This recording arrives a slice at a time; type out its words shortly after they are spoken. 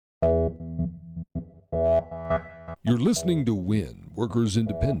You're listening to WIN, Workers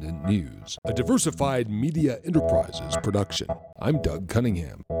Independent News, a diversified media enterprises production. I'm Doug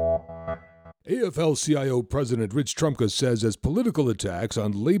Cunningham. AFL-CIO President Rich Trumka says as political attacks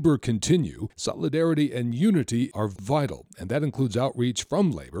on labor continue, solidarity and unity are vital, and that includes outreach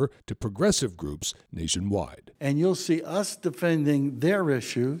from labor to progressive groups nationwide. And you'll see us defending their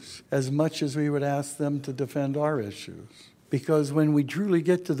issues as much as we would ask them to defend our issues. Because when we truly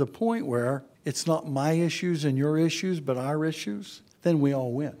get to the point where it's not my issues and your issues, but our issues, then we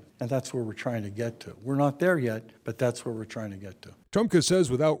all win. And that's where we're trying to get to. We're not there yet, but that's where we're trying to get to. Trumka says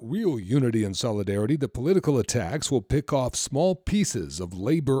without real unity and solidarity, the political attacks will pick off small pieces of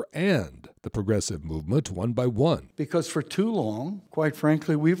labor and the progressive movement one by one. Because for too long, quite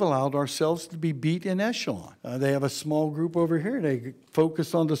frankly, we've allowed ourselves to be beat in echelon. They have a small group over here. They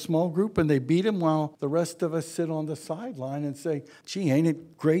focus on the small group and they beat them while the rest of us sit on the sideline and say, gee, ain't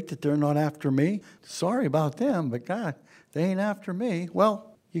it great that they're not after me? Sorry about them, but God, they ain't after me. Well,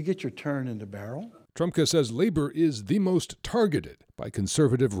 you get your turn in the barrel. Trumka says labor is the most targeted by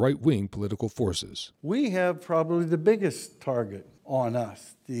conservative right-wing political forces. We have probably the biggest target on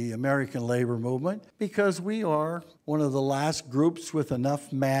us, the American labor movement, because we are one of the last groups with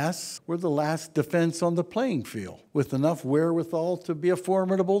enough mass. We're the last defense on the playing field with enough wherewithal to be a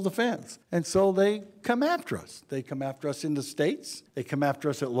formidable defense. And so they come after us. They come after us in the states. They come after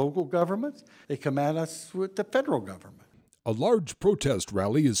us at local governments. They come at us with the federal government. A large protest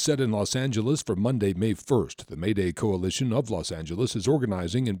rally is set in Los Angeles for Monday, May 1st. The May Day Coalition of Los Angeles is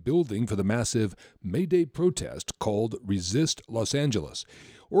organizing and building for the massive May Day protest called Resist Los Angeles.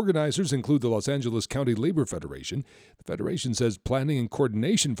 Organizers include the Los Angeles County Labor Federation. The federation says planning and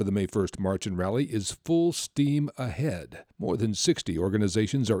coordination for the May 1st march and rally is full steam ahead. More than 60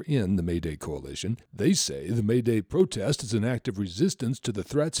 organizations are in the May Day Coalition. They say the May Day protest is an act of resistance to the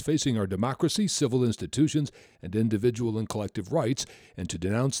threats facing our democracy, civil institutions, and individual and collective rights, and to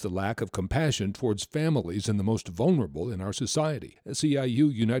denounce the lack of compassion towards families and the most vulnerable in our society.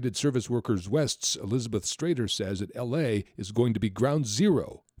 SEIU United Service Workers West's Elizabeth Strader says that LA is going to be ground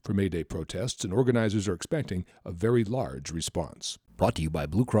zero for May Day protests, and organizers are expecting a very large response. Brought to you by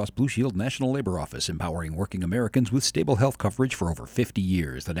Blue Cross Blue Shield National Labor Office, empowering working Americans with stable health coverage for over 50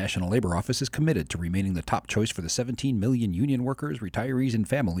 years. The National Labor Office is committed to remaining the top choice for the 17 million union workers, retirees, and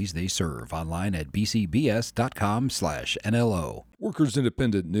families they serve. Online at bcbs.com/NLO. Workers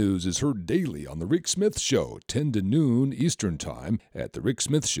Independent News is heard daily on The Rick Smith Show, 10 to noon Eastern Time at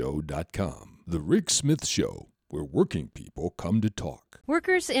thericksmithshow.com. The Rick Smith Show, where working people come to talk.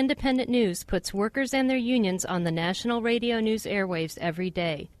 Workers Independent News puts workers and their unions on the national radio news airwaves every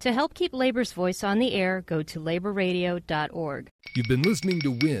day. To help keep labor's voice on the air, go to laborradio.org. You've been listening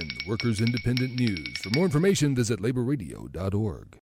to WIN, Workers Independent News. For more information, visit laborradio.org.